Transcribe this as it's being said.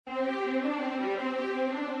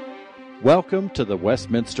Welcome to the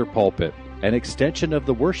Westminster Pulpit, an extension of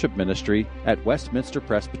the worship ministry at Westminster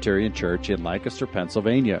Presbyterian Church in Lancaster,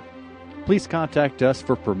 Pennsylvania. Please contact us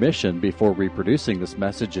for permission before reproducing this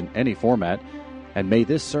message in any format, and may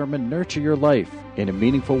this sermon nurture your life in a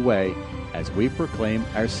meaningful way as we proclaim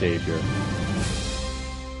our Savior.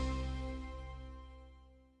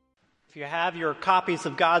 If you have your copies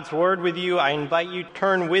of God's Word with you, I invite you to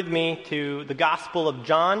turn with me to the Gospel of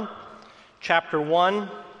John, chapter 1,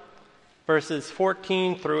 verses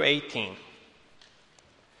 14 through 18.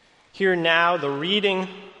 Hear now the reading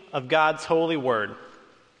of God's holy word.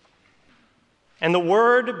 And the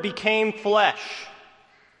Word became flesh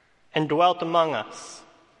and dwelt among us.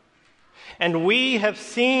 And we have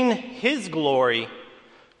seen his glory,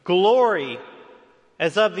 glory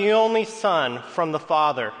as of the only Son from the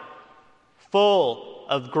Father, full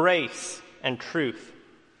of grace and truth.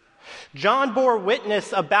 John bore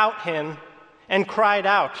witness about him and cried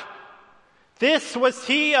out, "This was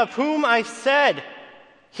he of whom I said,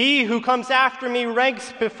 'He who comes after me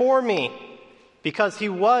ranks before me, because he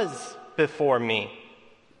was before me.'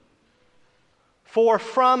 For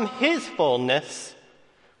from his fullness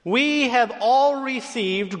we have all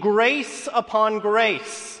received grace upon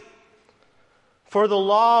grace. For the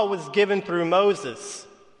law was given through Moses.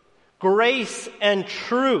 Grace and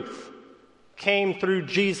truth came through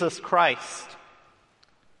Jesus Christ.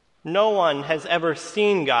 No one has ever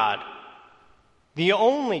seen God. The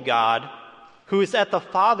only God who is at the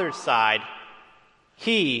Father's side,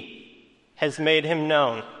 he has made him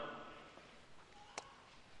known."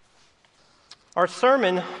 Our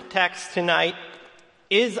sermon text tonight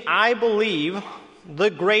is, I believe, the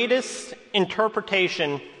greatest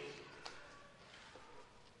interpretation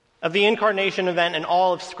of the incarnation event in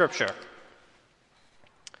all of Scripture.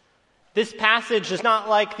 This passage is not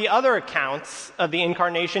like the other accounts of the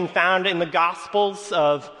incarnation found in the Gospels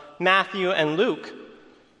of Matthew and Luke.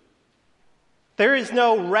 There is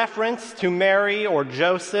no reference to Mary or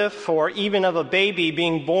Joseph or even of a baby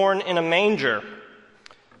being born in a manger.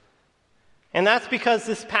 And that's because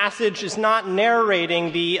this passage is not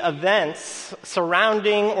narrating the events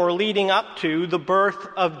surrounding or leading up to the birth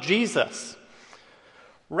of Jesus.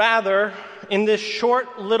 Rather, in this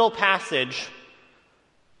short little passage,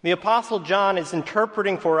 the Apostle John is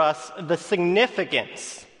interpreting for us the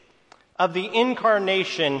significance of the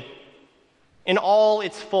incarnation in all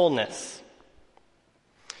its fullness.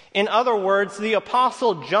 In other words, the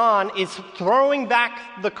Apostle John is throwing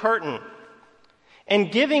back the curtain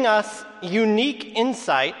and giving us unique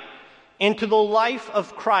insight into the life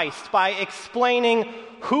of Christ by explaining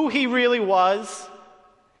who he really was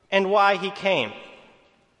and why he came.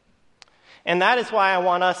 And that is why I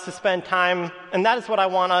want us to spend time, and that is what I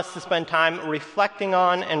want us to spend time reflecting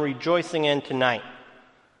on and rejoicing in tonight.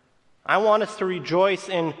 I want us to rejoice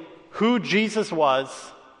in who Jesus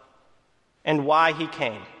was and why he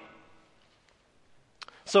came.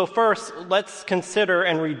 So first, let's consider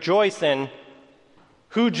and rejoice in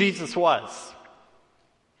who Jesus was.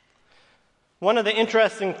 One of the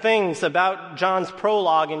interesting things about John's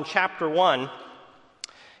prologue in chapter 1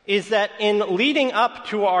 is that in leading up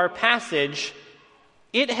to our passage,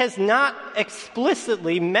 it has not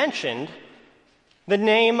explicitly mentioned the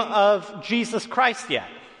name of Jesus Christ yet.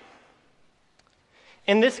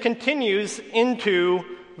 And this continues into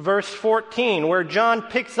verse 14, where John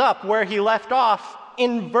picks up where he left off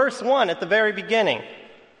in verse 1 at the very beginning,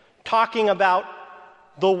 talking about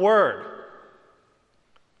the Word.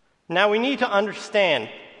 Now we need to understand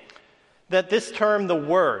that this term, the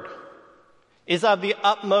Word, is of the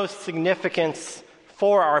utmost significance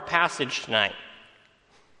for our passage tonight.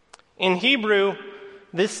 In Hebrew,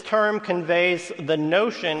 this term conveys the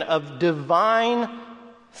notion of divine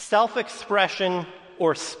self-expression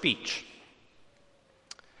or speech.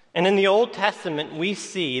 And in the Old Testament, we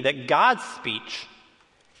see that God's speech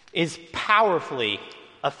is powerfully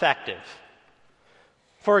effective.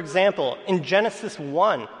 For example, in Genesis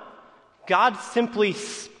 1, God simply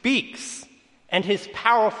speaks, and his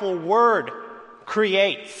powerful word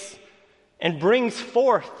creates and brings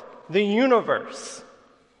forth the universe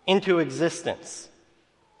into existence.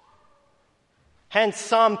 Hence,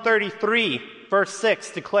 Psalm 33, verse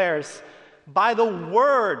 6 declares, "By the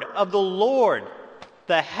word of the Lord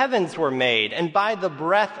the heavens were made, and by the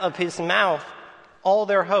breath of his mouth all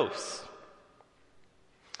their hosts."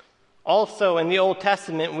 Also, in the Old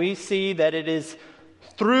Testament, we see that it is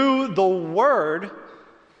through the Word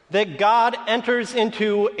that God enters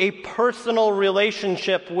into a personal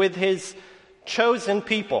relationship with his chosen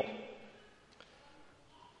people.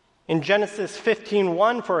 In Genesis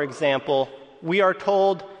 15:1, for example, we are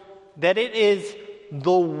told that it is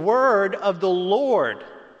the word of the Lord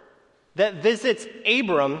that visits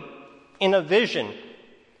Abram in a vision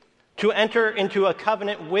to enter into a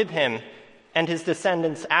covenant with him and his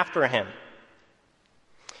descendants after him.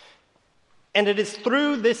 And it is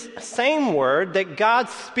through this same word that God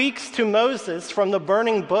speaks to Moses from the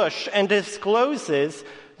burning bush and discloses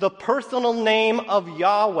the personal name of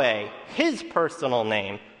Yahweh, his personal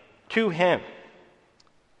name, to him.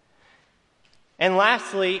 And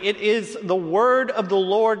lastly, it is the word of the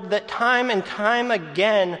Lord that time and time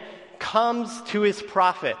again comes to his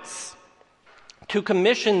prophets to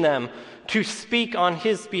commission them to speak on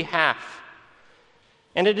his behalf.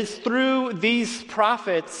 And it is through these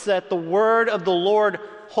prophets that the word of the Lord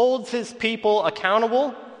holds his people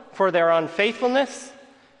accountable for their unfaithfulness,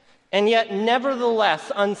 and yet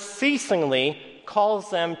nevertheless unceasingly calls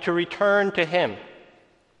them to return to him.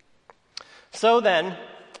 So then,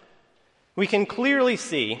 we can clearly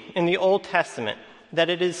see in the Old Testament that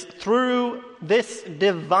it is through this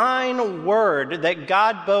divine word that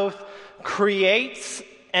God both creates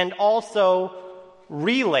and also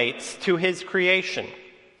relates to his creation.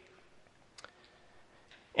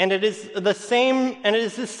 And it is the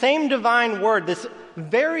same divine word, this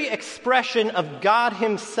very expression of God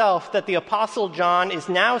himself that the Apostle John is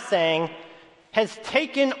now saying has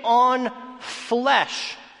taken on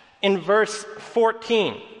flesh in verse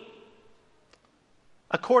 14.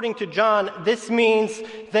 According to John, this means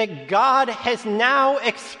that God has now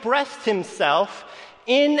expressed himself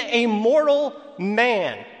in a mortal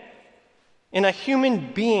man, in a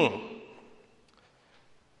human being.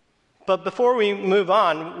 But before we move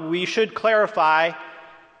on, we should clarify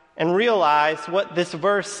and realize what this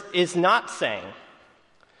verse is not saying.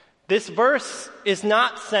 This verse is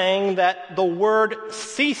not saying that the word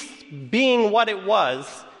ceased being what it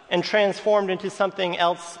was and transformed into something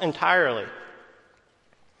else entirely.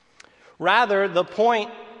 Rather, the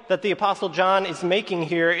point that the Apostle John is making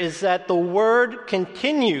here is that the word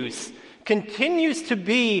continues to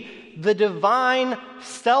be the divine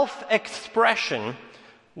self-expression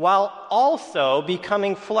while also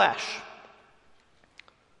becoming flesh.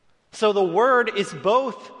 So the word is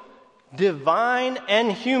both divine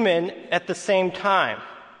and human at the same time.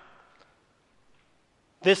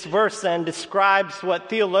 This verse then describes what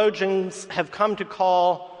theologians have come to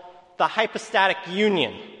call the hypostatic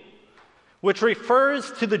union, which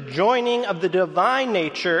refers to the joining of the divine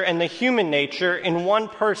nature and the human nature in one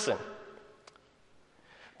person,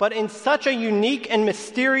 but in such a unique and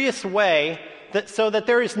mysterious way so that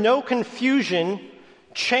there is no confusion,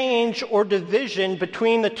 change, or division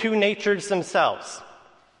between the two natures themselves.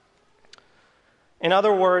 In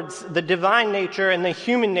other words, the divine nature and the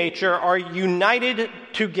human nature are united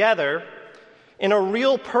together in a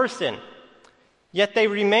real person, yet they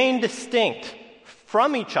remain distinct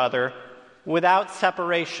from each other without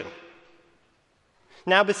separation.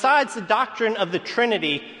 Now, besides the doctrine of the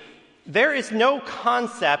Trinity, there is no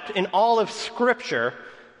concept in all of Scripture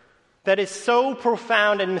that is so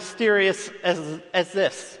profound and mysterious as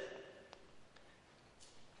this.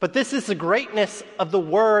 But this is the greatness of the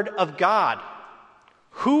Word of God.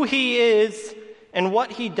 Who he is and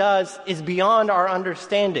what he does is beyond our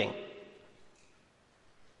understanding.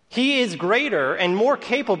 He is greater and more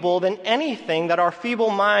capable than anything that our feeble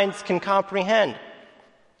minds can comprehend.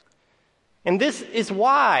 And this is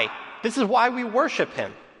why we worship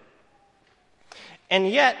him. And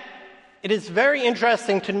yet, it is very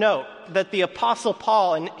interesting to note that the Apostle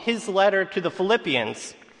Paul, in his letter to the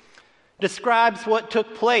Philippians, describes what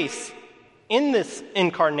took place in this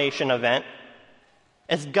incarnation event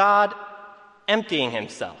as God emptying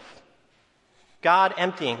himself. God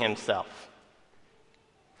emptying himself.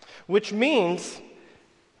 Which means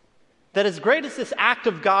that as great as this act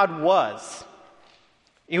of God was,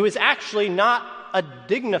 it was actually not a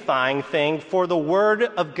dignifying thing for the Word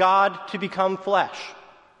of God to become flesh.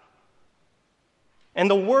 And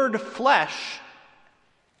the word flesh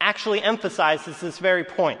actually emphasizes this very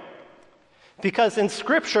point. Because in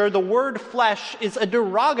Scripture, the word flesh is a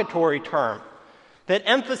derogatory term that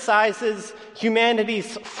emphasizes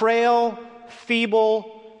humanity's frail,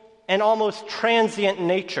 feeble, and almost transient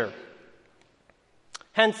nature.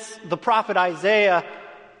 Hence, the prophet Isaiah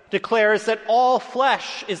declares that all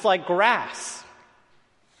flesh is like grass.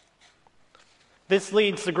 This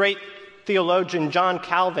leads the great theologian John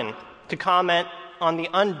Calvin to comment on the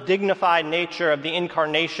undignified nature of the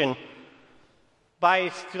incarnation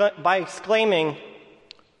by exclaiming,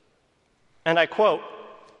 and I quote,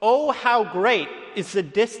 "Oh, how great is the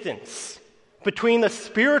distance between the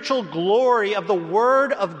spiritual glory of the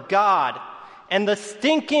Word of God and the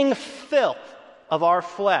stinking filth of our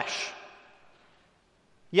flesh."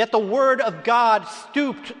 Yet the Word of God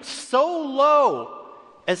stooped so low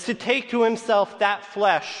as to take to himself that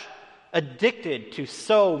flesh addicted to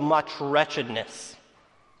so much wretchedness."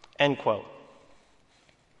 End quote.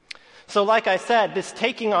 So like I said, this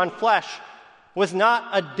taking on flesh was not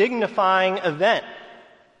a dignifying event,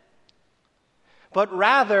 but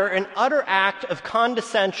rather an utter act of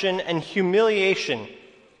condescension and humiliation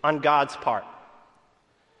on God's part,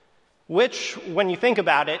 which, when you think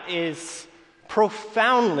about it, is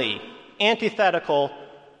profoundly antithetical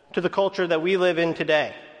to the culture that we live in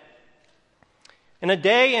today. In a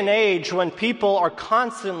day and age when people are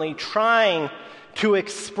constantly trying to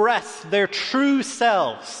express their true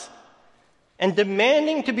selves and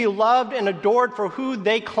demanding to be loved and adored for who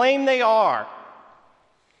they claim they are,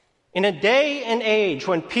 in a day and age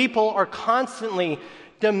when people are constantly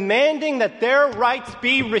demanding that their rights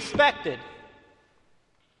be respected,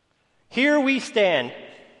 here we stand,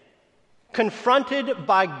 confronted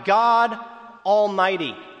by God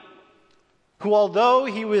Almighty, who, although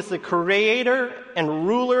he was the creator and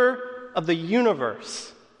ruler of the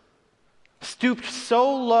universe, stooped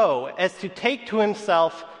so low as to take to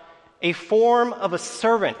himself a form of a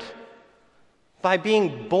servant by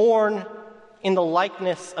being born in the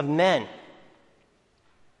likeness of men.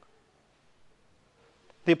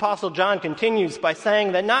 The Apostle John continues by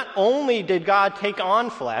saying that not only did God take on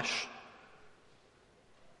flesh,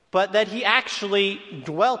 but that he actually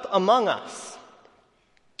dwelt among us.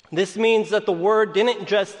 This means that the Word didn't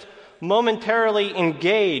just momentarily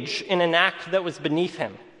engage in an act that was beneath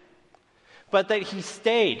him, but that he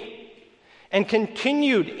stayed and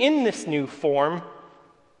continued in this new form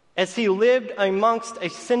as he lived amongst a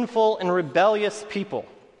sinful and rebellious people.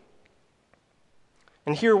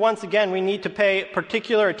 And here, once again, we need to pay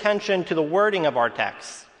particular attention to the wording of our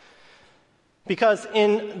text. Because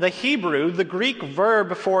in the Hebrew, the Greek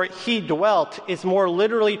verb for "he dwelt" is more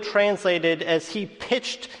literally translated as "he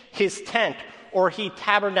pitched his tent" or "he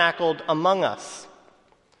tabernacled among us."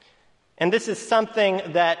 And this is something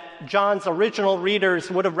that John's original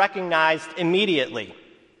readers would have recognized immediately.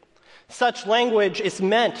 Such language is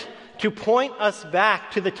meant to point us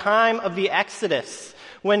back to the time of the Exodus,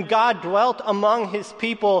 when God dwelt among his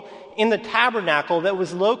people in the tabernacle that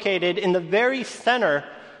was located in the very center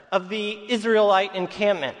of the Israelite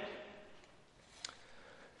encampment.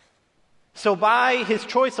 So by his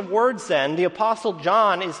choice of words then, the Apostle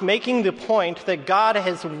John is making the point that God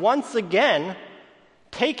has once again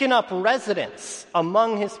taken up residence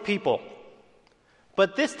among his people,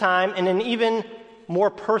 but this time in an even more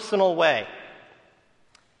personal way,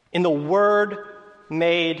 in the Word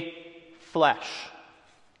made flesh.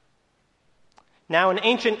 Now, in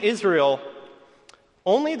ancient Israel,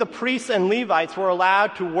 only the priests and Levites were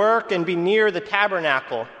allowed to work and be near the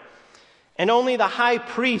tabernacle, and only the high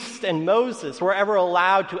priest and Moses were ever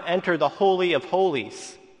allowed to enter the Holy of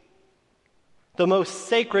Holies, the most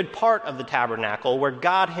sacred part of the tabernacle where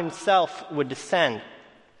God himself would descend.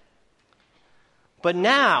 But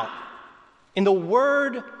now, in the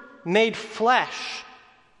Word made flesh,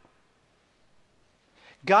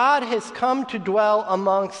 God has come to dwell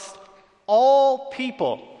amongst all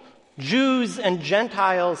people, Jews and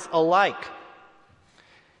Gentiles alike.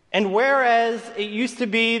 And whereas it used to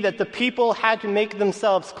be that the people had to make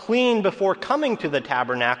themselves clean before coming to the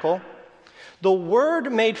tabernacle, the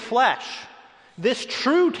Word made flesh, this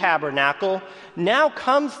true tabernacle, now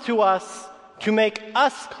comes to us to make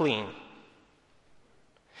us clean.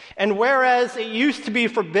 And whereas it used to be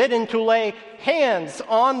forbidden to lay hands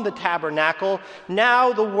on the tabernacle,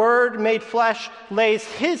 now the Word made flesh lays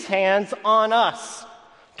his hands on us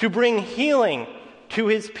to bring healing to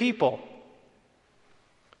his people.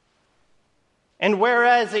 And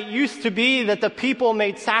whereas it used to be that the people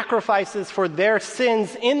made sacrifices for their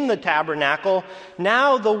sins in the tabernacle,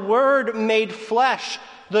 now the Word made flesh,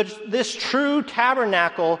 this true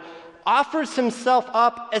tabernacle, offers himself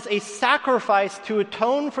up as a sacrifice to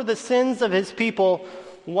atone for the sins of his people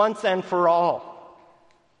once and for all.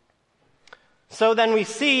 So then we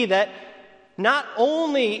see that not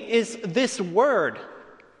only is this Word,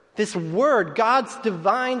 God's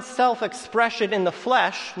divine self-expression in the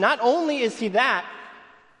flesh, not only is he that,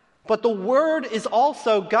 but the Word is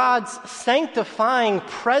also God's sanctifying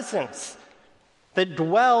presence that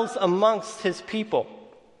dwells amongst his people.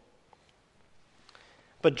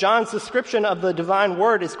 But John's description of the divine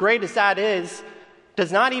Word, as great as that is,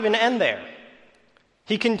 does not even end there.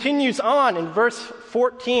 He continues on in verse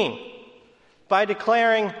 14 by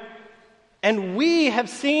declaring, "And we have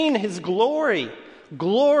seen his glory.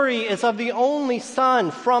 Glory is of the only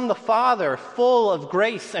Son from the Father, full of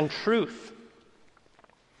grace and truth."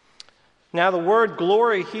 Now, the word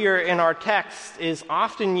glory here in our text is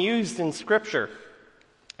often used in Scripture,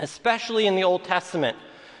 especially in the Old Testament,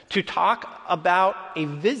 to talk about a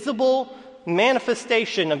visible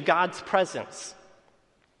manifestation of God's presence.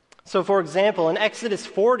 So, for example, in Exodus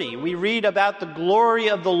 40, we read about the glory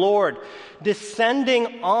of the Lord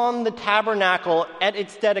descending on the tabernacle at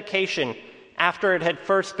its dedication after it had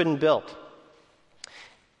first been built.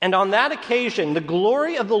 And on that occasion, the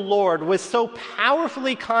glory of the Lord was so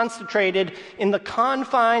powerfully concentrated in the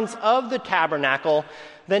confines of the tabernacle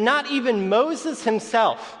that not even Moses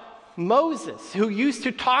himself, Moses, who used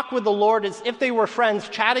to talk with the Lord as if they were friends,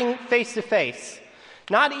 chatting face to face,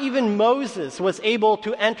 not even Moses was able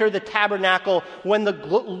to enter the tabernacle when the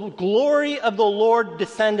glory of the Lord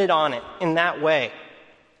descended on it in that way.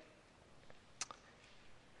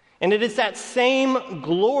 And it is that same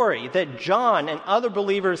glory that John and other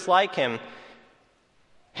believers like him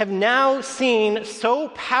have now seen so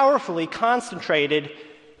powerfully concentrated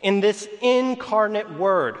in this incarnate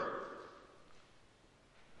Word.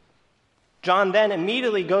 John then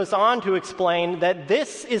immediately goes on to explain that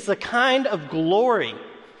this is the kind of glory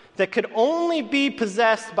that could only be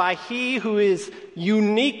possessed by he who is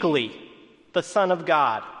uniquely the Son of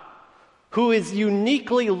God, who is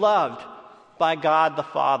uniquely loved by God the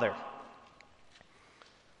Father.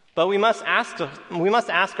 But we must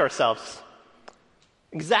ask ourselves,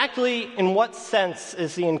 exactly in what sense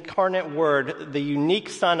is the incarnate Word the unique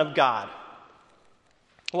Son of God?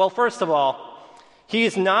 Well, first of all, he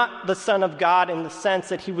is not the Son of God in the sense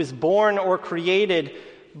that he was born or created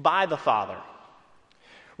by the Father.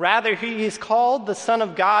 Rather, he is called the Son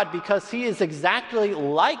of God because he is exactly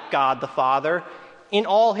like God the Father in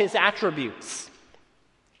all his attributes.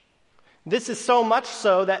 This is so much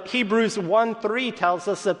so that Hebrews 1:3 tells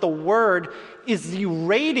us that the Word is the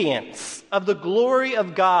radiance of the glory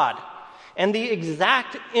of God and the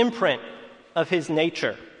exact imprint of his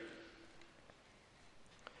nature.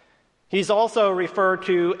 He's also referred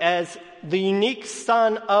to as the unique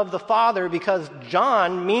Son of the Father because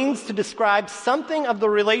John means to describe something of the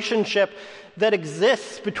relationship that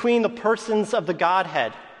exists between the persons of the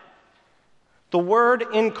Godhead. The Word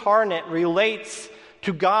incarnate relates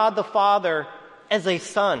to God the Father as a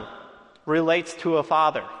son relates to a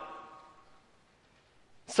father.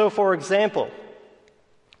 So, for example,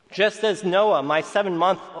 just as Noah, my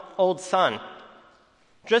 7-month-old son,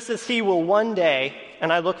 just as he will one day,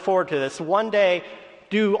 and I look forward to this, one day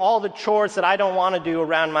do all the chores that I don't want to do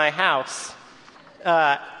around my house,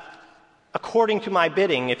 according to my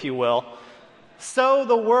bidding, if you will, so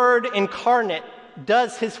the Word incarnate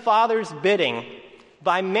does his Father's bidding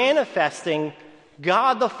by manifesting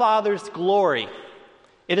God the Father's glory.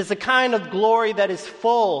 It is a kind of glory that is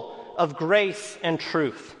full of grace and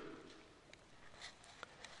truth.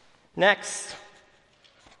 Next,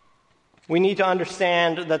 we need to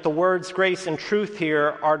understand that the words grace and truth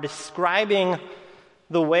here are describing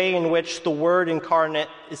the way in which the Word incarnate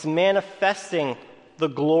is manifesting the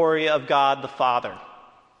glory of God the Father.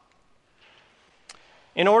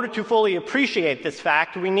 In order to fully appreciate this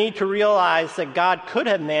fact, we need to realize that God could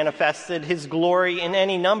have manifested his glory in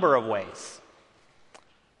any number of ways.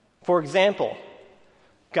 For example,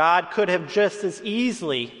 God could have just as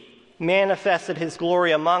easily manifested his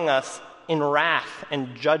glory among us in wrath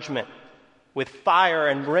and judgment, with fire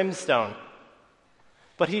and brimstone.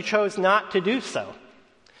 But he chose not to do so.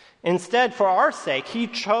 Instead, for our sake, he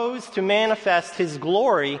chose to manifest his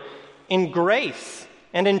glory in grace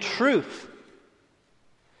and in truth.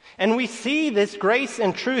 And we see this grace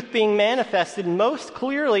and truth being manifested most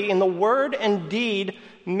clearly in the word and deed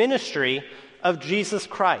ministry of Jesus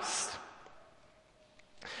Christ.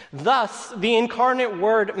 Thus, the incarnate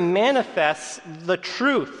Word manifests the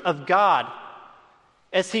truth of God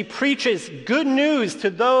as he preaches good news to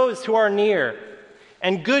those who are near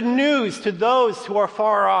and good news to those who are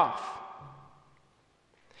far off.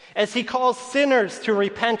 As he calls sinners to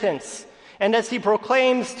repentance and as he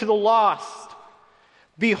proclaims to the lost,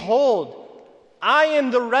 "Behold, I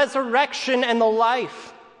am the resurrection and the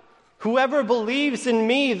life. Whoever believes in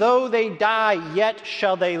me, though they die, yet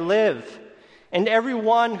shall they live. And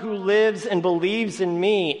everyone who lives and believes in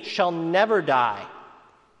me shall never die."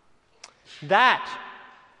 That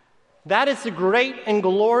is the great and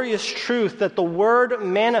glorious truth that the Word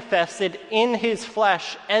manifested in his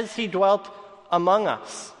flesh as he dwelt among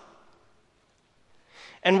us.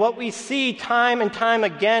 And what we see time and time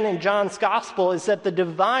again in John's Gospel is that the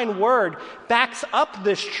divine Word backs up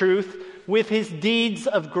this truth with his deeds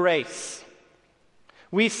of grace.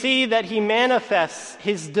 We see that he manifests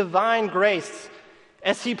his divine grace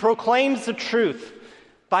as he proclaims the truth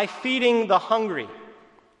by feeding the hungry,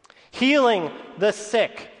 healing the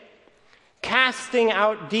sick, casting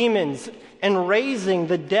out demons and raising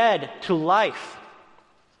the dead to life.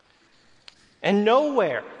 And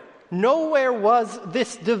nowhere was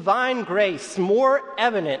this divine grace more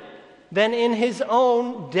evident than in his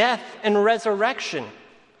own death and resurrection.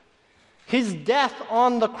 His death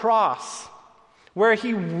on the cross, where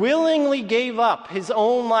he willingly gave up his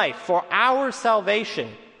own life for our salvation,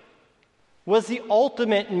 was the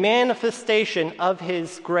ultimate manifestation of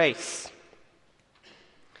his grace.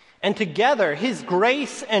 And together, his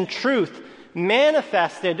grace and truth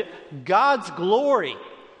manifested God's glory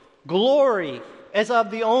as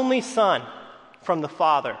of the only Son from the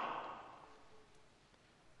Father.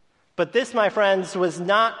 But this, my friends, was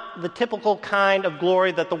not the typical kind of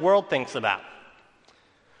glory that the world thinks about.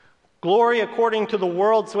 Glory, according to the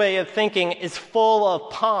world's way of thinking, is full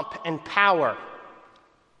of pomp and power.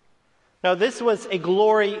 Now, this was a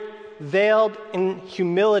glory veiled in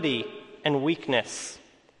humility and weakness,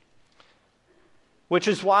 which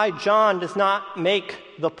is why John does not make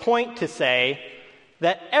the point to say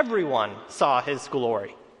that everyone saw his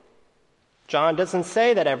glory. John doesn't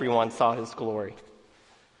say that everyone saw his glory.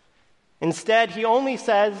 Instead, he only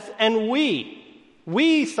says, and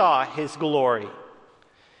we saw his glory,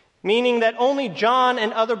 meaning that only John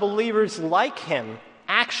and other believers like him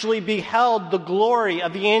actually beheld the glory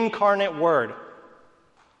of the incarnate Word.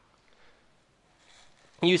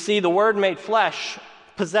 You see, the Word made flesh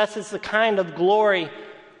possesses the kind of glory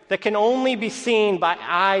that can only be seen by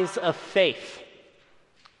eyes of faith.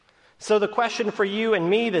 So the question for you and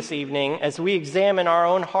me this evening, as we examine our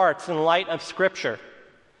own hearts in light of Scripture,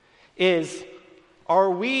 is, are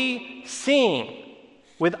we seeing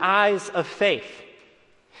with eyes of faith?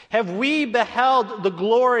 Have we beheld the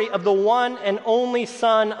glory of the one and only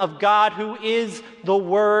Son of God, who is the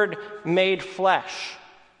Word made flesh?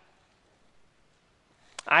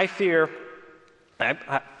 I fear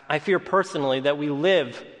personally that we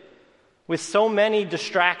live with so many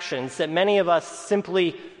distractions that many of us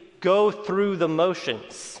simply go through the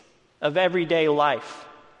motions of everyday life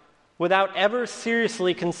without ever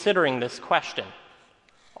seriously considering this question.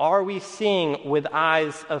 Are we seeing with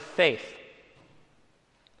eyes of faith?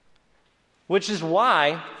 Which is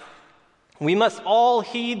why we must all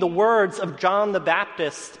heed the words of John the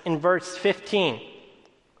Baptist in verse 15,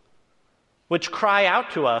 which cry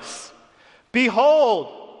out to us, "Behold,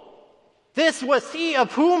 this was he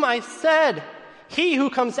of whom I said, he who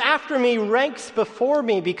comes after me ranks before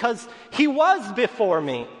me, because he was before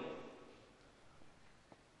me."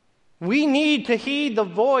 We need to heed the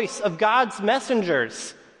voice of God's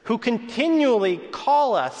messengers, who continually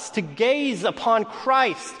call us to gaze upon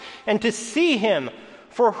Christ and to see him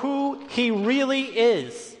for who he really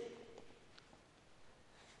is.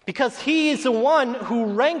 Because he is the one who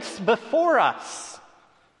ranks before us.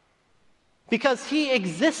 Because he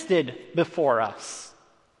existed before us.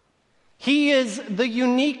 He is the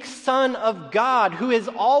unique Son of God who has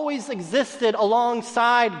always existed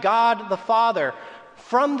alongside God the Father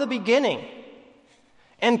from the beginning,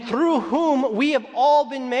 and through whom we have all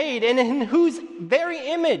been made, and in whose very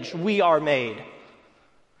image we are made.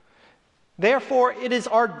 Therefore, it is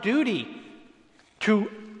our duty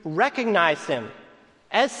to recognize him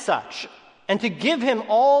as such, and to give him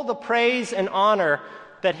all the praise and honor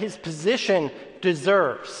that his position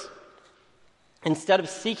deserves, instead of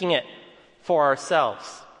seeking it for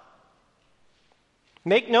ourselves.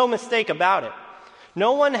 Make no mistake about it.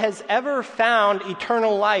 No one has ever found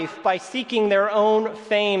eternal life by seeking their own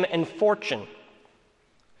fame and fortune.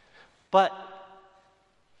 But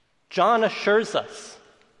John assures us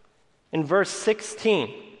in verse 16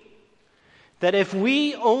 that if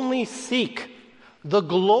we only seek the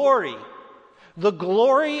glory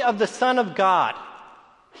of the Son of God,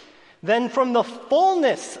 then from the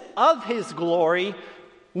fullness of his glory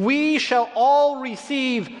we shall all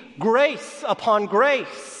receive grace upon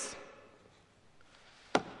grace.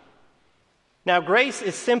 Now, grace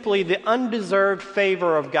is simply the undeserved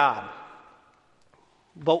favor of God.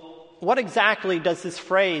 But what exactly does this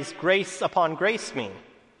phrase, grace upon grace, mean?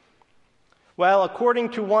 Well, according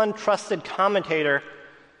to one trusted commentator,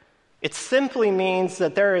 it simply means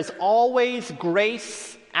that there is always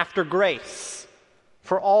grace after grace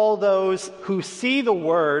for all those who see the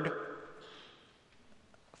Word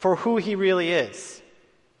for who he really is.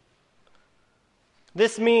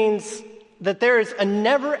 This means that there is a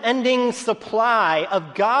never-ending supply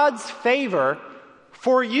of God's favor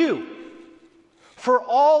for you, for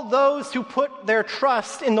all those who put their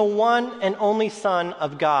trust in the one and only Son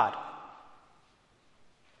of God.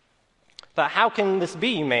 But how can this be,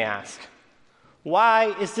 you may ask?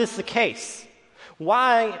 Why is this the case?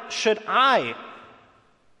 Why should I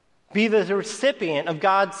be the recipient of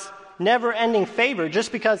God's never-ending favor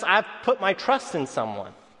just because I've put my trust in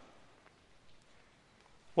someone?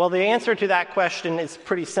 Well, the answer to that question is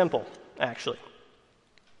pretty simple, actually.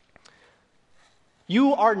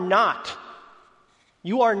 You are not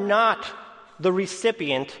the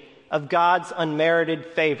recipient of God's unmerited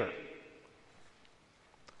favor.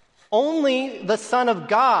 Only the Son of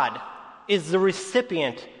God is the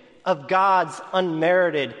recipient of God's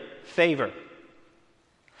unmerited favor.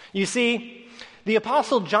 You see, the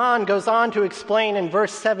Apostle John goes on to explain in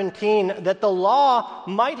verse 17 that the law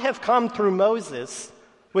might have come through Moses,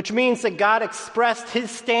 which means that God expressed his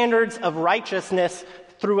standards of righteousness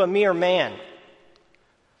through a mere man.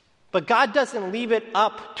 But God doesn't leave it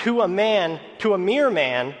up to a mere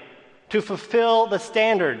man, to fulfill the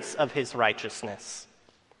standards of his righteousness.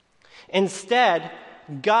 Instead,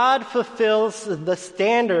 God fulfills the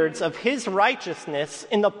standards of his righteousness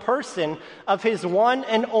in the person of his one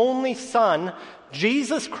and only Son,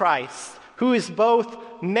 Jesus Christ, who is both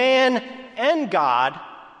man and God,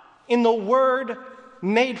 in the Word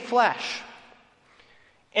made flesh.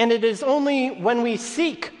 And it is only when we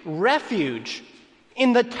seek refuge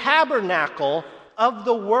in the tabernacle of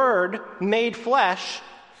the Word made flesh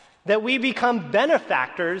that we become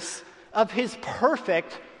benefactors of his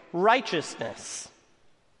perfect righteousness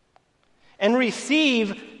and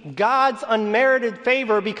receive God's unmerited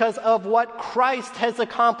favor because of what Christ has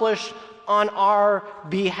accomplished on our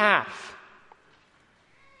behalf.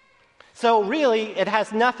 So really, it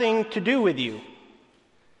has nothing to do with you.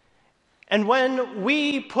 And when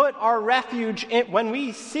we seek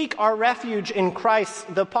our refuge in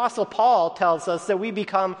Christ, the Apostle Paul tells us that we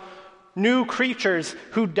become new creatures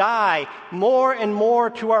who die more and more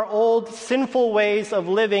to our old sinful ways of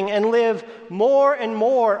living and live more and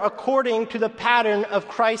more according to the pattern of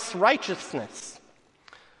Christ's righteousness.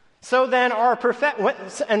 So then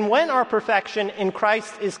when our perfection in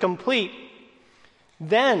Christ is complete,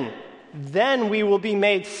 then we will be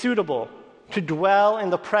made suitable to dwell in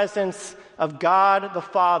the presence of God the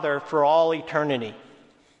Father for all eternity.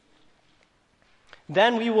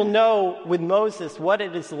 Then we will know with Moses what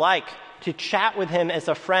it is like to chat with him as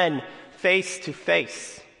a friend face to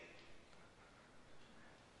face.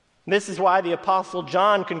 This is why the Apostle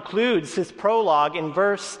John concludes his prologue in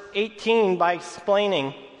verse 18 by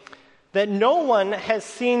explaining that no one has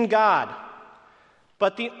seen God,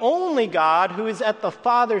 but the only God who is at the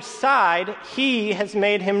Father's side, he has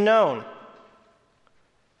made him known.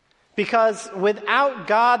 Because without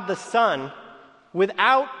God the Son,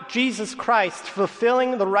 without Jesus Christ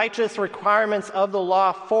fulfilling the righteous requirements of the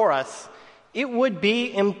law for us, it would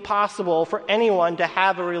be impossible for anyone to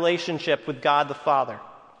have a relationship with God the Father.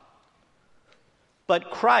 But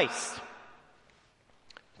Christ,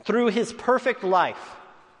 through his perfect life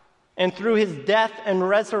and through his death and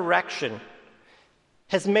resurrection,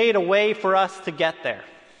 has made a way for us to get there.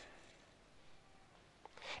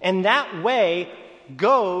 And that way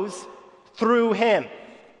goes through him.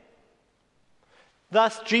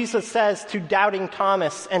 Thus, Jesus says to doubting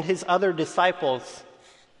Thomas and his other disciples,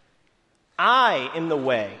 I am the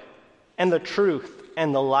way and the truth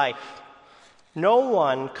and the life. No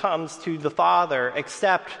one comes to the Father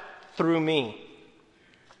except through me.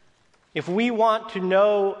 If we want to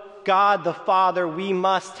know God the Father, we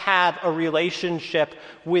must have a relationship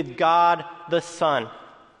with God the Son,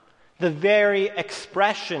 the very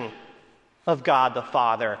expression of God the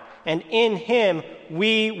Father. And in him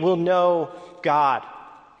we will know God.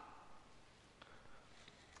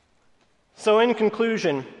 So in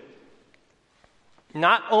conclusion,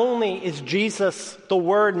 not only is Jesus the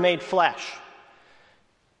Word made flesh,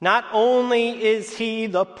 not only is he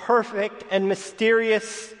the perfect and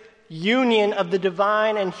mysterious union of the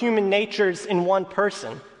divine and human natures in one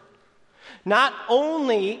person, not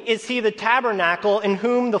only is he the tabernacle in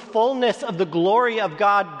whom the fullness of the glory of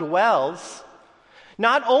God dwells,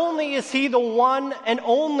 not only is he the one and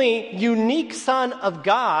only unique Son of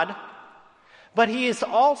God, but he is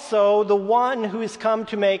also the one who has come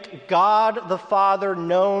to make God the Father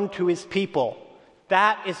known to his people.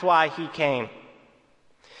 That is why he came.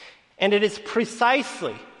 And it is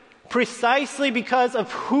precisely because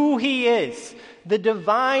of who he is, the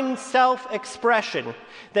divine self-expression,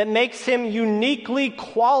 that makes him uniquely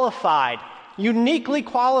qualified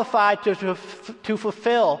to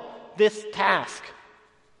fulfill this task.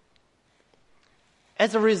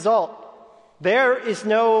 As a result, there is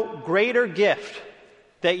no greater gift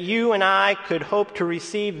that you and I could hope to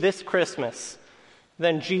receive this Christmas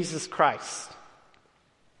than Jesus Christ.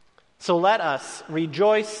 So let us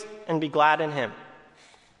rejoice and be glad in him.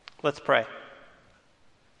 Let's pray.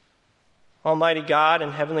 Almighty God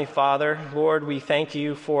and Heavenly Father, Lord, we thank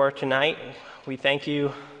you for tonight. We thank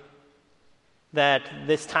you that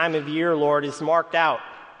this time of year, Lord, is marked out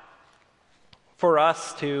for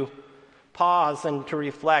us to pause and to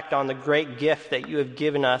reflect on the great gift that you have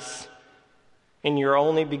given us in your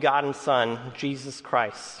only begotten Son, Jesus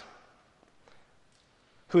Christ,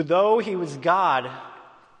 who, though he was God,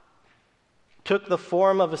 took the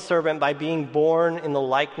form of a servant by being born in the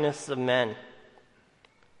likeness of men.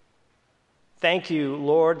 Thank you,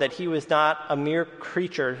 Lord, that he was not a mere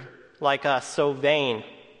creature like us, so vain,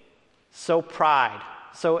 so prideful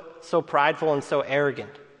and so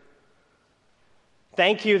arrogant.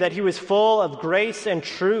 Thank you that he was full of grace and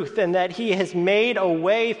truth, and that he has made a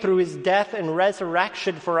way through his death and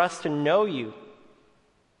resurrection for us to know you.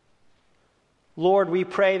 Lord, we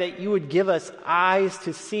pray that you would give us eyes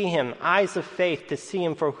to see him, eyes of faith to see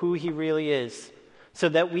him for who he really is, so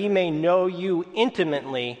that we may know you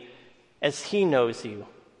intimately as he knows you.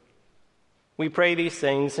 We pray these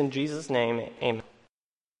things in Jesus' name, amen.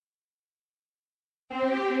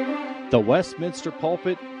 The Westminster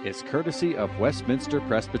Pulpit is courtesy of Westminster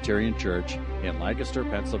Presbyterian Church in Lancaster,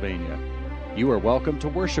 Pennsylvania. You are welcome to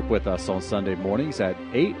worship with us on Sunday mornings at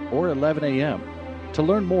 8 or 11 a.m. To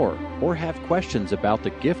learn more or have questions about the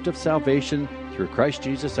gift of salvation through Christ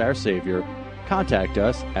Jesus our Savior, contact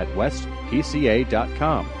us at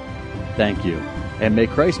westpca.com. Thank you, and may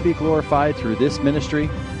Christ be glorified through this ministry,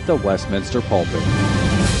 the Westminster Pulpit.